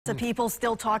The people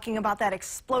still talking about that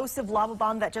explosive lava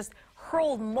bomb that just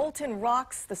hurled molten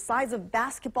rocks the size of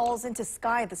basketballs into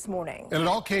sky this morning. And it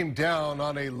all came down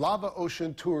on a Lava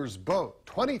Ocean Tours boat.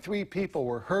 23 people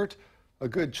were hurt. A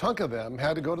good chunk of them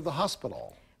had to go to the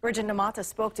hospital. Bridget Namata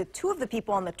spoke to two of the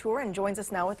people on the tour and joins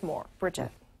us now with more.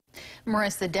 Bridget.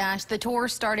 Marissa Dash, the tour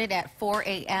started at 4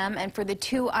 a.m. and for the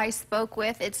two I spoke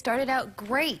with, it started out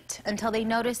great until they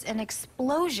noticed an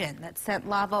explosion that sent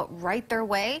lava right their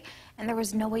way, and there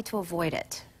was no way to avoid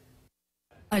it.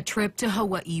 A trip to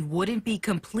Hawaii wouldn't be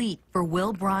complete for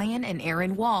Will Bryan and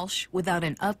Aaron Walsh without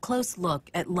an up-close look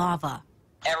at lava.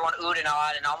 Everyone oohed and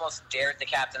awed and almost dared the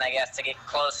captain, I guess, to get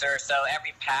closer. So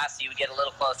every pass, you would get a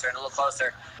little closer and a little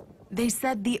closer. They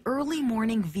said the early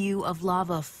morning view of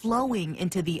lava flowing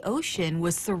into the ocean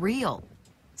was surreal.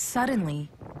 Suddenly,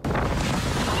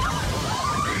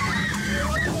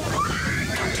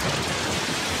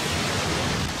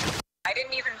 I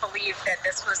didn't even believe that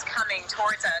this was coming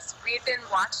towards us. We had been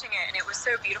watching it and it was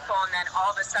so beautiful, and then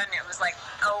all of a sudden it was like,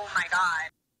 oh my God.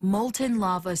 molten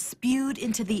lava spewed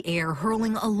into the air,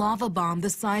 hurling a lava bomb the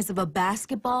size of a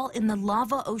basketball in the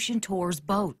Lava Ocean Tours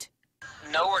boat.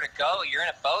 Nowhere to go. You're in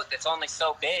a boat that's only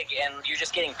so big, and you're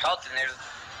just getting pelted.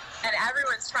 And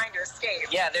everyone's trying to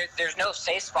escape. Yeah, there's no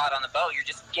safe spot on the boat. You're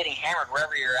just getting hammered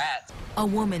wherever you're at. A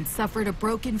woman suffered a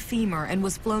broken femur and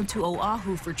was flown to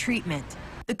Oahu for treatment.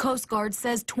 The Coast Guard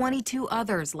says 22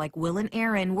 others, like Will and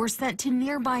Aaron, were sent to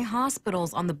nearby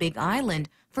hospitals on the Big Island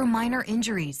for minor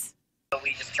injuries.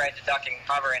 We just tried to duck and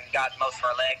cover and got most of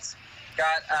our legs.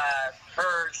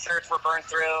 Her shirts were burned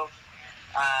through.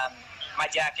 My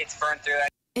jacket's burned through.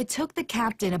 It took the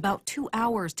captain about 2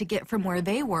 hours to get from where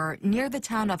they were, near the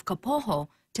town of Kapoho,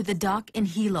 to the dock in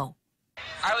Hilo.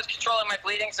 I was controlling my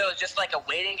bleeding, so it was just like a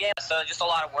waiting game. So just a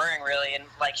lot of worrying, really. And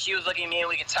like she was looking at me, and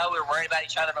we could tell we were worried about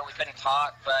each other, but we couldn't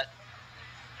talk. But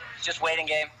it's just waiting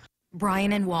game.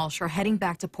 Bryan and Walsh are heading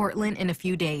back to Portland in a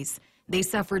few days. They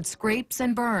suffered scrapes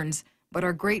and burns, but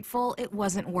are grateful it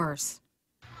wasn't worse.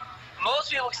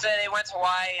 Most people say they went to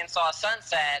Hawaii and saw a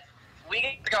sunset. We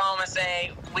get to go home and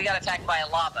say we got attacked by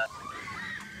lava.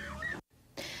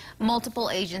 Multiple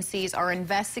agencies are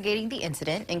investigating the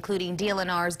incident, including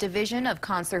DLNR's Division of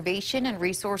Conservation and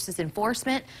Resources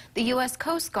Enforcement, the U.S.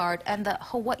 Coast Guard, and the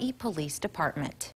Hawaii Police Department.